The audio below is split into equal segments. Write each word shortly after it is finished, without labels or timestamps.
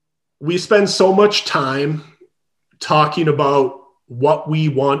We spend so much time talking about what we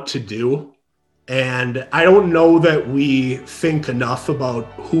want to do, and I don't know that we think enough about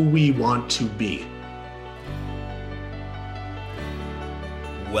who we want to be.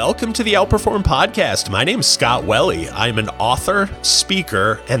 Welcome to the Outperform Podcast. My name is Scott Welly. I'm an author,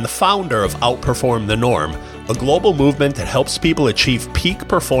 speaker, and the founder of Outperform the Norm, a global movement that helps people achieve peak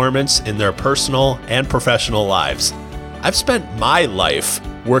performance in their personal and professional lives. I've spent my life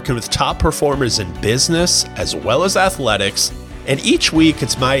working with top performers in business as well as athletics, and each week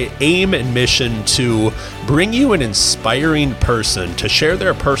it's my aim and mission to bring you an inspiring person to share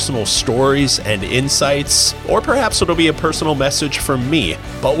their personal stories and insights, or perhaps it'll be a personal message from me,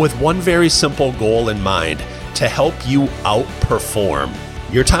 but with one very simple goal in mind: to help you outperform.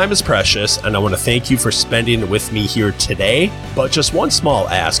 Your time is precious, and I want to thank you for spending it with me here today. But just one small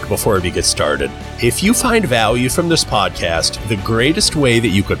ask before we get started. If you find value from this podcast, the greatest way that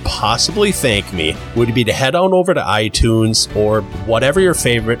you could possibly thank me would be to head on over to iTunes or whatever your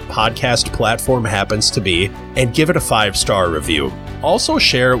favorite podcast platform happens to be and give it a 5-star review. Also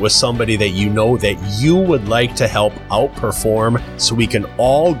share it with somebody that you know that you would like to help outperform, so we can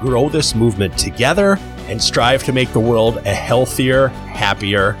all grow this movement together and strive to make the world a healthier,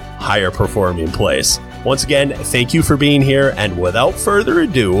 happier, higher performing place. Once again, thank you for being here, and without further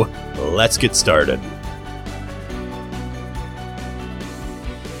ado, let's get started.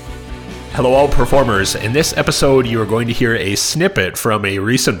 Hello, Outperformers. In this episode, you are going to hear a snippet from a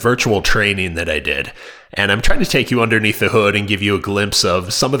recent virtual training that I did. And I'm trying to take you underneath the hood and give you a glimpse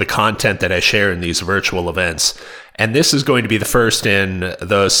of some of the content that I share in these virtual events. And this is going to be the first in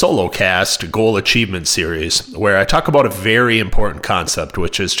the SoloCast Goal Achievement Series, where I talk about a very important concept,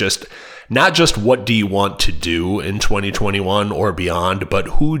 which is just not just what do you want to do in 2021 or beyond, but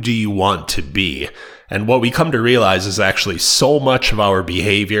who do you want to be? And what we come to realize is actually so much of our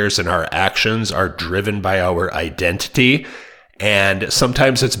behaviors and our actions are driven by our identity. And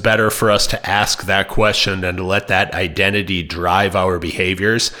sometimes it's better for us to ask that question and to let that identity drive our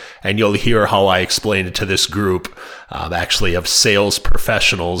behaviors. And you'll hear how I explain it to this group, actually of sales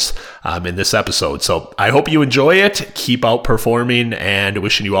professionals in this episode. So I hope you enjoy it. Keep outperforming, and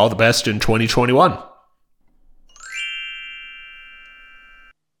wishing you all the best in 2021.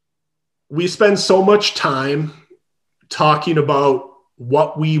 We spend so much time talking about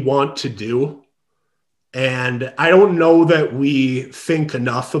what we want to do, and I don't know that we think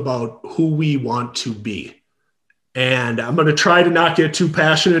enough about who we want to be. And I'm going to try to not get too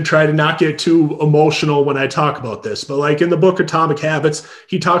passionate, try to not get too emotional when I talk about this. But like in the book Atomic Habits,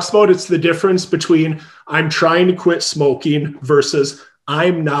 he talks about it's the difference between I'm trying to quit smoking versus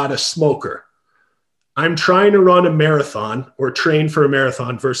I'm not a smoker. I'm trying to run a marathon or train for a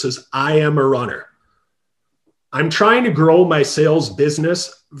marathon versus I am a runner. I'm trying to grow my sales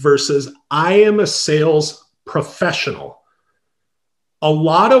business versus I am a sales professional. A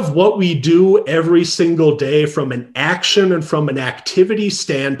lot of what we do every single day from an action and from an activity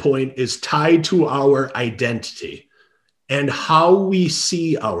standpoint is tied to our identity and how we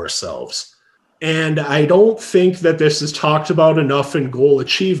see ourselves. And I don't think that this is talked about enough in goal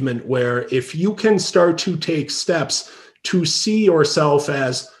achievement, where if you can start to take steps to see yourself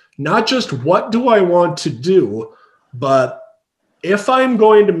as not just what do I want to do, but if I'm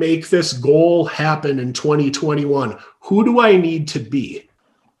going to make this goal happen in 2021, who do I need to be?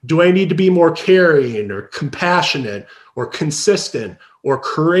 Do I need to be more caring or compassionate or consistent or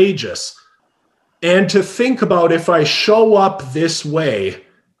courageous? And to think about, if I show up this way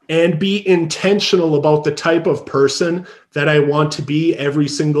and be intentional about the type of person that I want to be every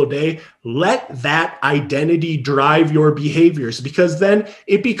single day, let that identity drive your behaviors, because then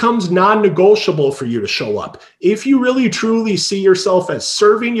it becomes non-negotiable for you to show up. If you really truly see yourself as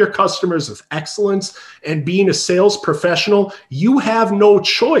serving your customers with excellence and being a sales professional, you have no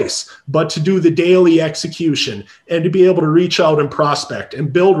choice but to do the daily execution and to be able to reach out and prospect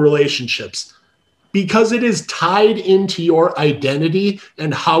and build relationships, because it is tied into your identity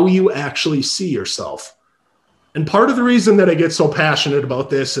and how you actually see yourself. And part of the reason that I get so passionate about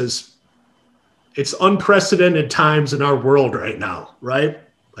this is it's unprecedented times in our world right now, right?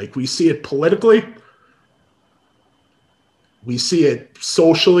 Like, we see it politically, we see it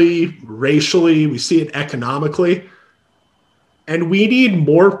socially, racially, we see it economically. And we need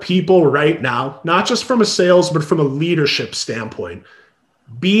more people right now, not just from a sales, but from a leadership standpoint,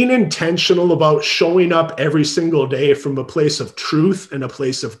 being intentional about showing up every single day from a place of truth and a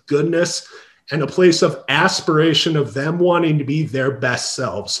place of goodness and a place of aspiration of them wanting to be their best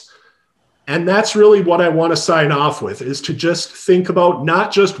selves. And that's really what I want to sign off with, is to just think about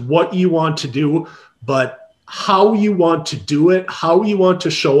not just what you want to do, but how you want to do it, how you want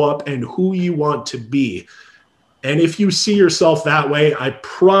to show up, and who you want to be. And if you see yourself that way, I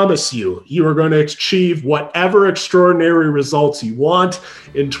promise you, you are going to achieve whatever extraordinary results you want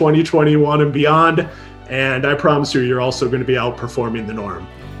in 2021 and beyond. And I promise you, you're also going to be outperforming the norm.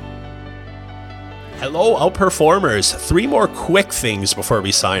 Hello, Outperformers. 3 more quick things before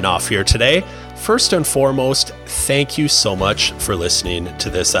we sign off here today. First and foremost, thank you so much for listening to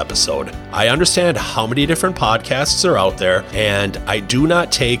this episode. I understand how many different podcasts are out there, and I do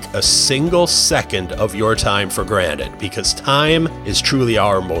not take a single second of your time for granted, because time is truly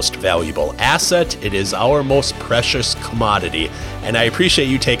our most valuable asset. It is our most precious commodity, and I appreciate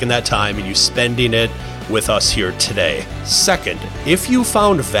you taking that time and you spending it with us here today. Second, if you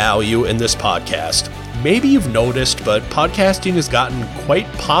found value in this podcast, maybe you've noticed, but podcasting has gotten quite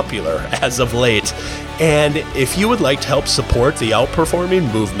popular as of late. And if you would like to help support the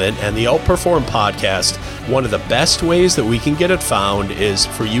Outperforming movement and the Outperform podcast, one of the best ways that we can get it found is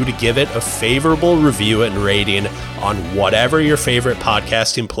for you to give it a favorable review and rating on whatever your favorite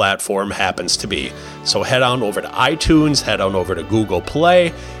podcasting platform happens to be. So head on over to iTunes, head on over to Google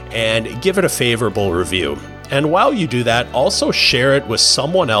Play, and give it a favorable review. And while you do that, also share it with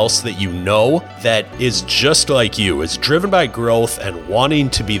someone else that you know that is just like you, is driven by growth and wanting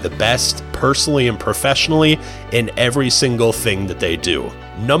to be the best personally and professionally in every single thing that they do.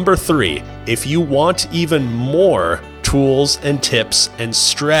 Number 3, if you want even more tools and tips and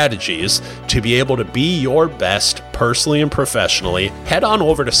strategies to be able to be your best personally and professionally, head on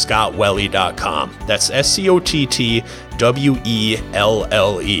over to scottwelle.com. That's SCOTTWELLE.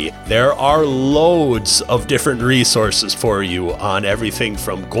 There are loads of different resources for you on everything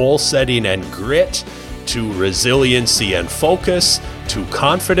from goal setting and grit to resiliency and focus, to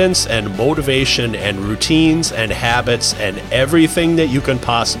confidence and motivation and routines and habits and everything that you can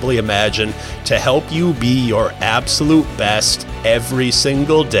possibly imagine to help you be your absolute best every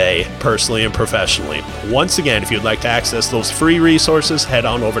single day, personally and professionally. Once again, if you'd like to access those free resources, head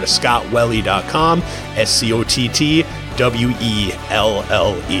on over to scottwelle.com, SCOTTWELLE.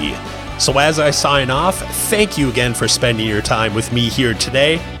 So as I sign off, thank you again for spending your time with me here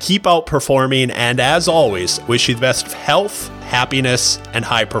today. Keep outperforming, and as always, wish you the best of health, happiness, and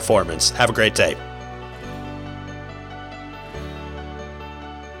high performance. Have a great day.